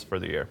assessments for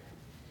the year.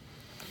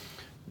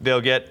 They'll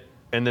get,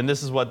 and then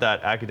this is what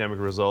that academic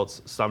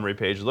results summary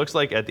page looks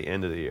like at the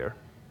end of the year.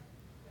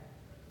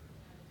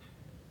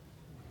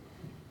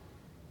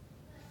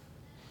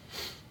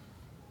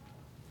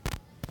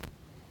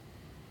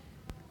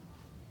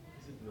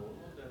 Is it normal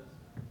that,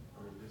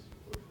 this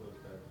report shows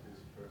that this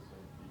person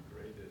be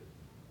graded,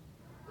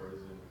 or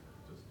is it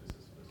just this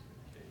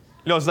specific case?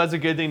 No, so that's a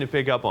good thing to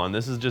pick up on.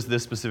 This is just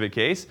this specific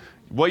case.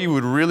 What you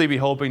would really be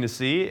hoping to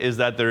see is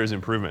that there is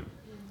improvement.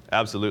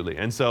 Absolutely.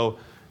 And so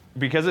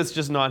because it's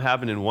just not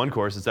happened in one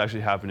course, it's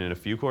actually happened in a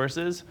few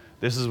courses,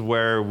 this is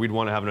where we'd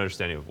want to have an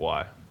understanding of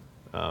why.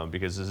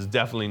 Because this is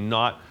definitely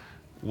not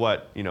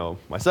what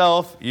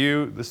myself,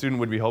 you, the student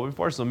would be hoping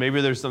for. So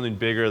maybe there's something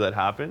bigger that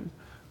happened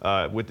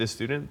with this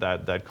student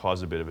that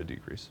caused a bit of a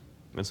decrease.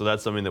 And so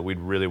that's something that we'd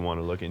really want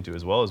to look into,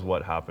 as well as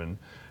what happened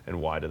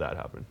and why did that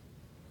happen.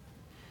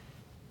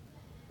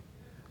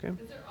 Okay.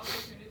 Is there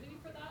opportunity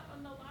for that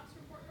on the last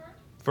report card?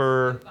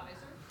 For Advisor?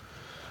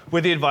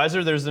 with the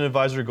advisor, there's an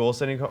advisor goal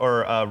setting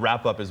or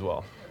wrap up as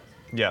well.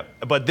 Yeah,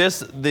 but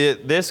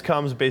this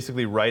comes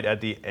basically right at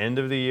the end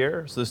of the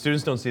year, so the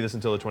students don't see this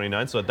until the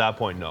 29th. So at that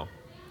point, no.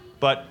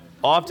 But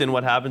often,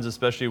 what happens,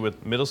 especially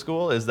with middle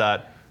school, is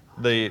that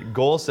the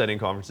goal setting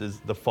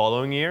conferences the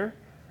following year,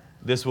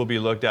 this will be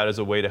looked at as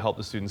a way to help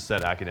the students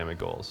set academic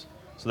goals.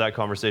 So that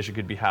conversation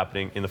could be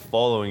happening in the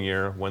following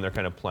year when they're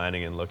kind of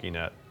planning and looking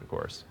at the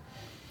course.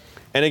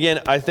 And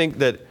again, I think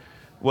that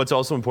what's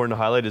also important to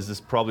highlight is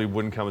this probably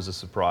wouldn't come as a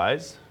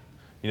surprise.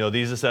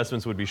 These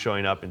assessments would be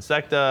showing up in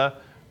SECTA.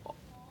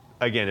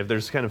 Again, if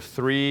there's kind of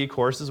 3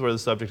 courses where the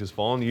subject has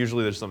fallen,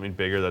 usually there's something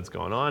bigger that's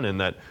going on, and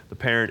that the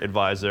parent,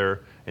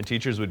 advisor, and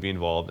teachers would be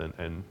involved,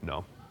 and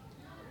no.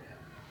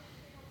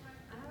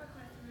 I have a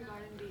question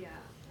regarding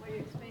what you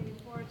explained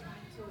before,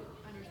 trying to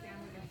understand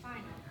with the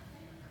final.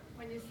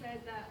 When you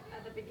said that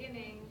at the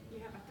beginning you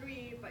you have a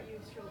 3, but you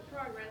show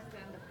progress,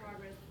 then the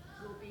progress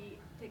will be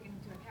taken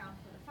into account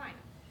for the final.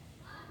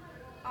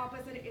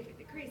 Opposite, if it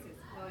decreases,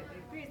 well, if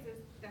it decreases,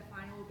 the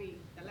final will be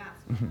the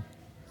last one.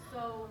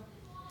 So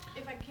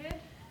if a kid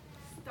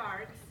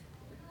starts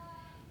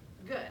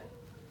good,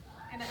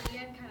 and at the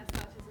end kind of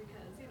sucks is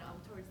because,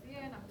 towards the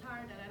end, I'm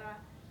tired,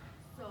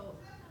 so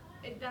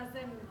it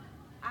doesn't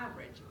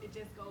average, it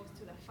just goes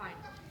to the final.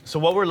 So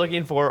what we're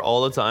looking for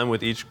all the time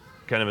with each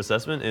kind of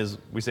assessment is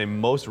we say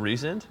most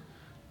recent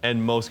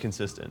and most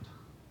consistent.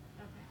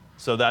 Okay.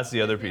 So that's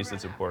the other piece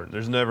that's important.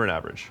 There's never an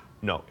average.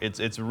 No,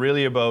 it's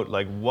really about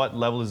like what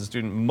level is the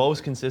student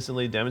most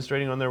consistently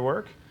demonstrating on their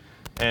work,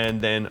 and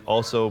then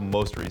also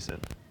most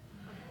recent.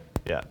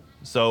 Yeah.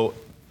 So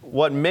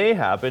what may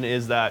happen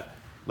is that,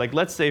 like,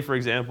 let's say for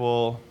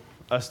example,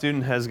 a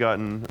student has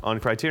gotten on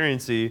Criterion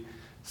C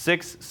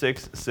 6,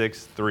 6,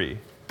 6, 3,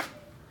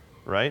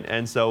 right?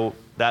 And so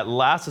that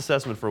last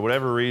assessment, for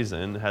whatever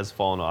reason, has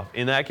fallen off.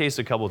 In that case,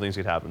 a couple of things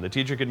could happen. The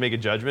teacher could make a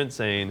judgment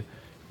saying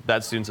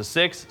that student's a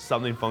 6,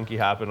 something funky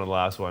happened on the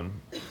last one.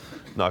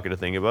 Not going to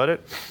think about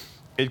it.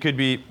 It could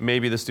be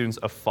maybe the student's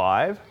a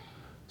 5.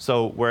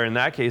 So where in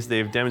that case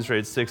they've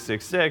demonstrated 6,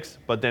 6, 6,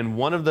 but then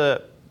one of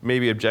the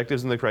maybe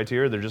objectives in the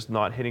criteria they're just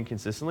not hitting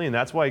consistently, and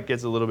that's why it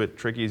gets a little bit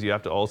tricky. Is you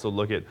have to also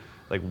look at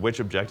like which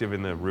objective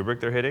in the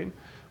rubric they're hitting.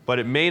 But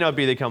it may not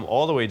be they come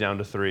all the way down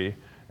to 3,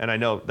 and I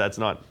know that's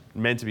not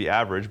meant to be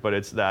average, but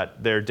it's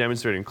that they're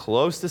demonstrating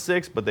close to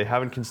 6, but they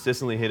haven't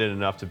consistently hit it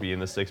enough to be in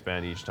the 6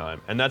 band each time.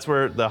 And that's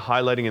where the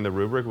highlighting in the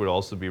rubric would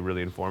also be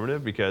really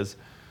informative, because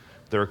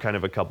there are kind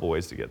of a couple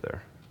ways to get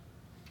there,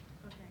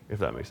 Okay. if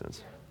that makes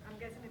sense. I'm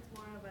guessing it's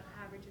more of an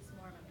average, it's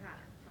more of a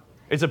pattern, probably.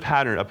 It's a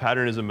pattern. A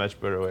pattern is a much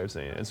better way of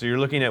saying it. And so you're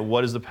looking at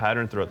what is the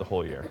pattern throughout the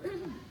whole year.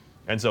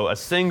 And so a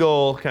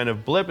single kind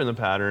of blip in the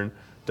pattern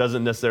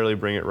doesn't necessarily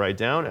bring it right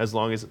down, as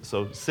long as,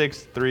 so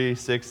 6, 3,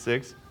 6,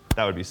 6,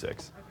 that would be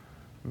 6.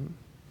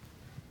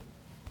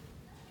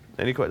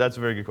 That's a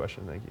very good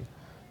question, thank you.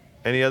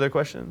 Any other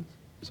questions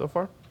so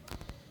far?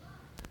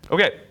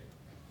 Okay,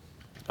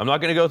 I'm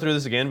not gonna go through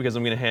this again because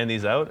I'm gonna hand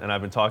these out, and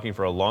I've been talking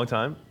for a long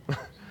time.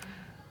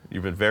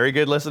 You've been very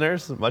good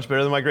listeners, much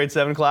better than my grade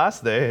 7 class.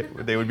 They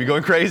would be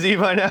going crazy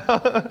by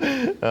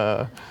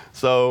now.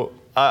 So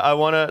I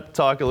wanna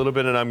talk a little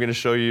bit, and I'm gonna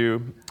show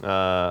you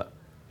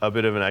a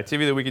bit of an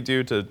activity that we could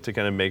do to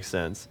kind of make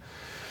sense.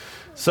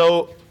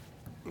 So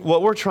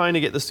what we're trying to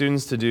get the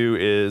students to do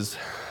is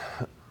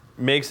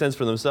make sense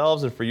for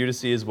themselves and for you to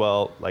see as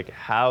well, like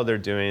how they're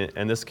doing it.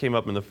 And this came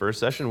up in the first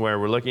session where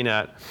we're looking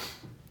at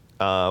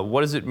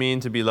what does it mean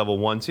to be level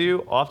 1,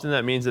 2? Often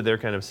that means that they're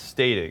kind of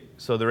stating.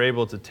 So they're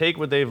able to take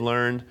what they've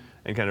learned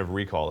and kind of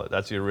recall it.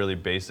 That's your really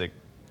basic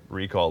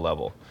recall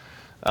level.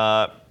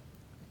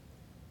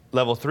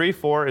 Level 3,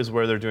 4 is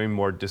where they're doing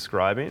more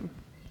describing.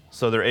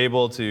 So they're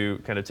able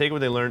to kind of take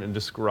what they learned and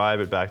describe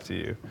it back to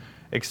you.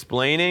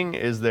 Explaining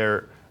is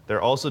they're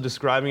also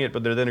describing it,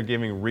 but they're then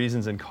giving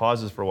reasons and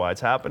causes for why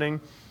it's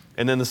happening.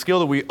 And then the skill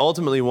that we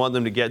ultimately want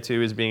them to get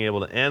to is being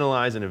able to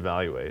analyze and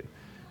evaluate.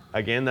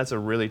 Again, that's a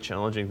really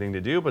challenging thing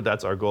to do, but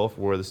that's our goal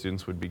for where the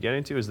students would be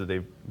getting to, is that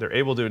they're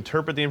able to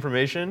interpret the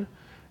information,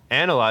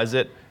 analyze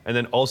it, and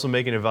then also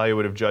make an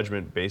evaluative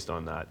judgment based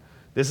on that.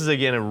 This is,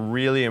 again, a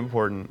really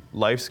important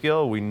life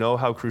skill. We know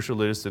how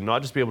crucial it is to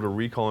not just be able to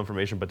recall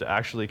information, but to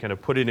actually kind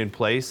of put it in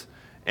place,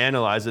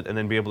 analyze it, and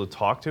then be able to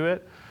talk to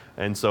it.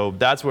 And so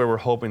that's where we're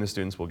hoping the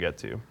students will get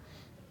to.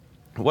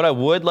 What I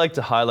would like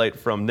to highlight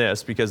from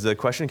this, because the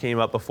question came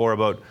up before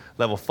about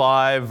level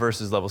 5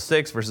 versus level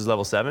 6 versus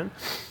level 7,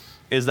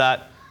 is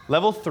that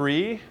level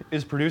 3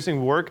 is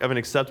producing work of an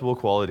acceptable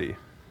quality.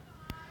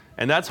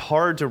 And that's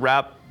hard to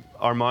wrap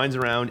our minds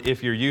around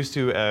if you're used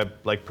to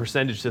a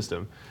percentage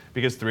system,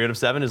 because 3 out of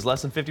 7 is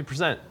less than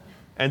 50%.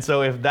 And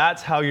so if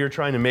that's how you're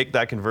trying to make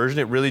that conversion,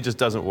 it really just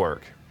doesn't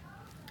work.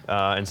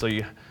 And so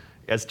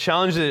as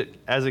challenging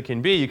as it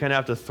can be, you kind of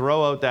have to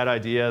throw out that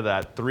idea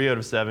that 3 out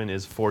of 7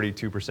 is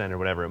 42% or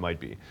whatever it might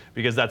be,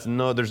 because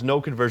there's no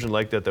conversion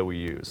like that we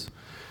use.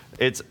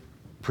 It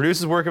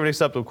produces work of an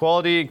acceptable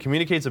quality,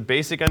 communicates a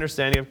basic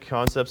understanding of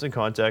concepts and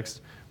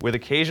context, with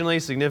occasionally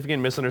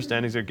significant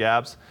misunderstandings or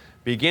gaps,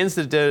 begins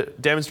to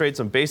demonstrate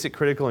some basic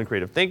critical and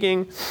creative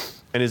thinking,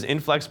 and is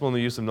inflexible in the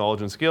use of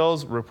knowledge and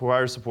skills,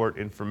 requires support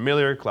in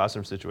familiar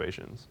classroom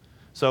situations.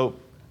 So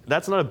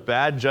that's not a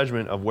bad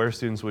judgment of where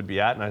students would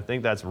be at, and I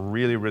think that's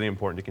really, really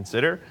important to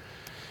consider.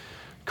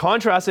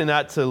 Contrasting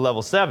that to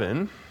level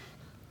 7,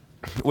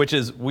 which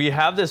is we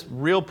have this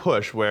real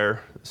push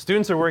where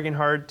students are working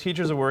hard,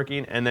 teachers are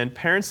working, and then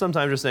parents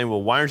sometimes are saying,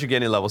 well, why aren't you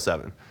getting level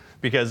 7?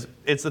 Because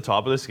it's the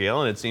top of the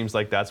scale, and it seems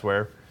like that's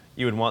where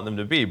you would want them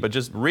to be. But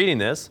just reading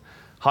this,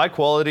 high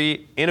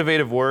quality,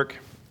 innovative work,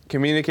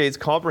 communicates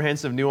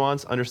comprehensive,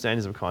 nuanced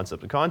understandings of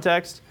concept and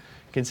context,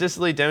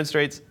 consistently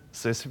demonstrates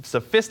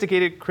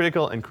sophisticated,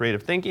 critical, and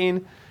creative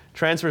thinking,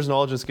 transfers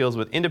knowledge and skills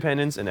with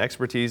independence and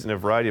expertise in a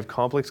variety of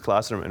complex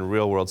classroom and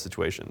real-world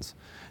situations.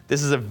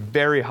 This is a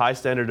very high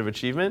standard of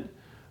achievement.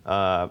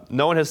 No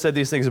one has said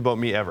these things about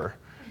me ever.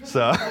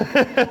 So,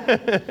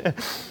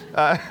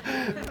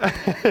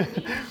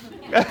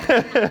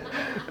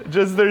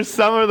 Just there's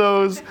some of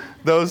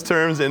those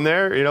terms in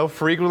there, you know,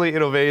 frequently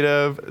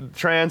innovative,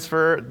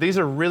 transfer. These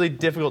are really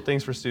difficult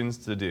things for students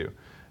to do.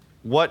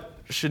 What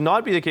should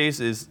not be the case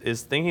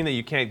is thinking that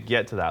you can't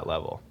get to that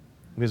level.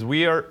 Because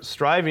we are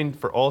striving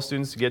for all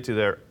students to get to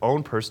their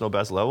own personal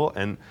best level,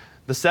 and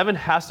the 7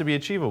 has to be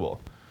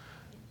achievable.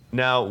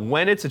 Now,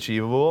 when it's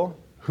achievable,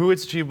 who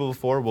it's achievable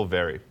for will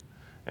vary.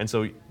 And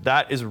so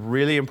that is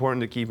really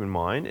important to keep in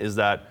mind, is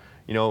that,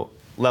 you know,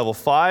 level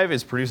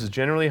 5 produces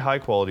generally high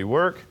quality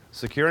work,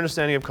 secure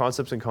understanding of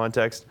concepts and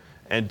context,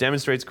 and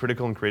demonstrates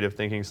critical and creative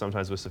thinking,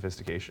 sometimes with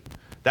sophistication.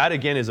 That,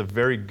 again, is a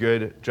very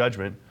good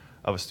judgment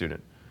of a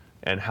student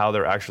and how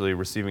they're actually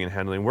receiving and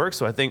handling work.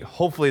 So I think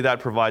hopefully that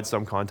provides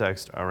some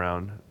context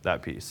around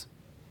that piece.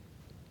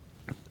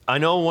 I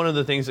know one of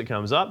the things that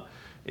comes up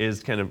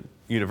is kind of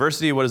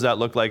university. What does that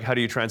look like? How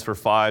do you transfer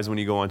 5s when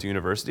you go on to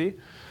university?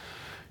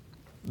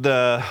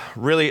 The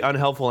really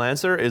unhelpful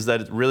answer is that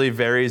it really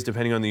varies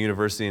depending on the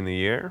university and the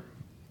year,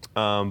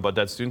 but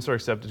that students are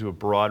accepted to a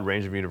broad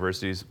range of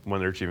universities when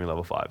they're achieving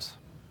level 5s.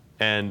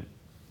 And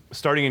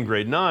starting in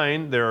grade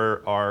 9,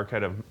 there are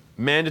kind of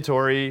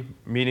mandatory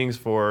meetings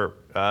for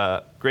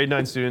grade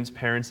 9 students,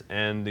 parents,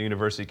 and the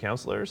university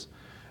counselors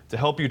to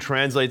help you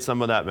translate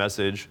some of that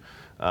message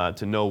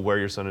to know where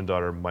your son and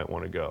daughter might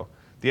want to go.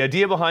 The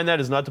idea behind that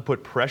is not to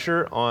put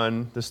pressure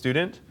on the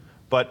student,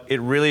 but it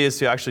really is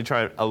to actually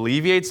try and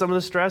alleviate some of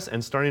the stress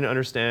and starting to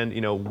understand,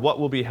 you know, what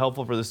will be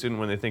helpful for the student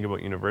when they think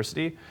about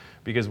university,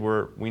 because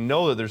we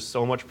know that there's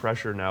so much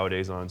pressure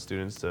nowadays on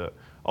students to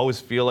always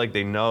feel like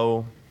they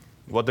know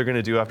what they're going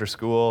to do after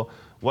school,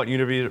 what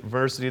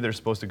university they're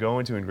supposed to go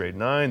into in grade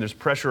 9. There's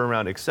pressure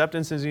around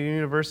acceptance into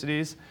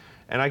universities.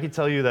 And I can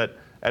tell you that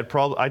I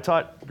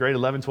taught grade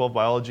 11, 12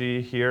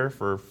 biology here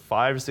for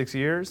 5 to 6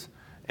 years.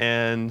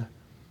 And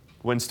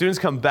when students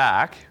come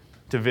back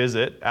to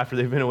visit after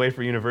they've been away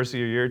for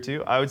university a year or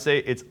two, I would say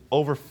it's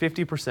over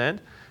 50%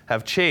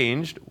 have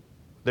changed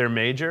their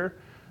major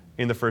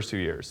in the first 2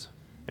 years.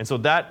 And so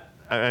that,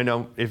 I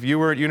know if you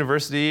were at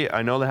university,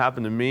 I know that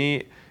happened to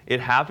me. It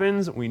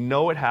happens, we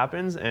know it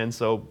happens, and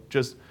so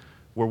just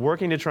we're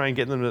working to try and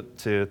get them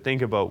to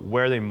think about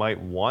where they might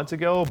want to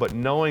go, but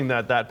knowing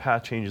that that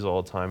path changes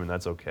all the time, and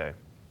that's okay.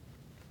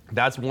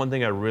 That's one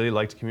thing I really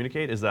like to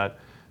communicate, is that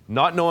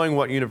not knowing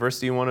what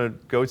university you want to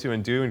go to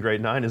and do in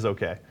grade 9 is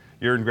okay.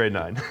 You're in grade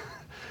 9.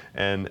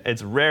 And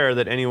it's rare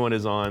that anyone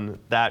is on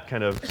that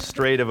kind of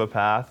straight of a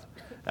path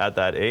at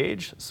that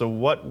age. So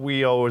what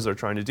we always are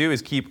trying to do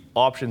is keep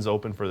options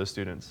open for the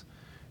students.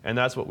 And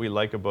that's what we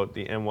like about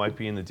the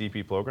MYP and the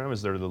DP program,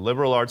 is they're the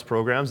liberal arts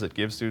programs that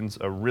give students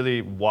a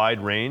really wide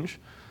range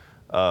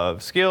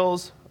of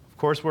skills, of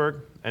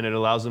coursework, and it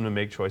allows them to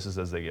make choices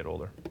as they get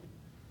older.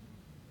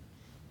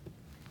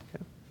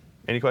 Okay.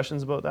 Any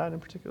questions about that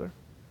in particular?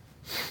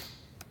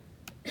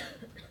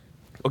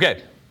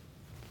 Okay,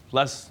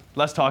 less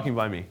talking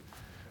by me.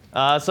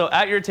 So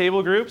at your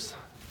table groups,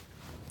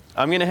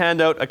 I'm going to hand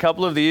out a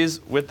couple of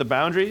these with the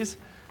boundaries.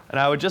 And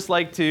I would just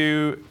like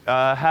to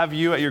have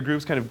you at your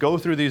groups kind of go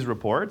through these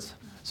reports.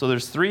 So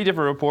there's 3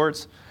 different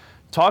reports.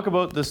 Talk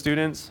about the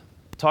students,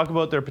 talk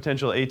about their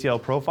potential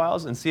ATL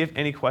profiles, and see if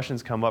any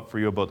questions come up for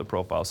you about the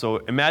profile. So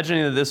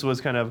imagining that this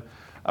was kind of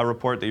a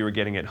report that you were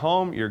getting at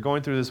home, you're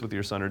going through this with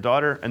your son or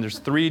daughter, and there's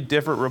 3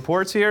 different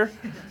reports here.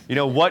 You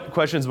know, what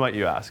questions might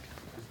you ask?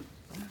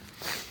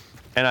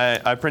 And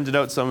I printed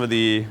out some of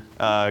the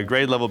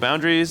grade level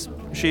boundaries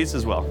sheets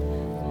as well.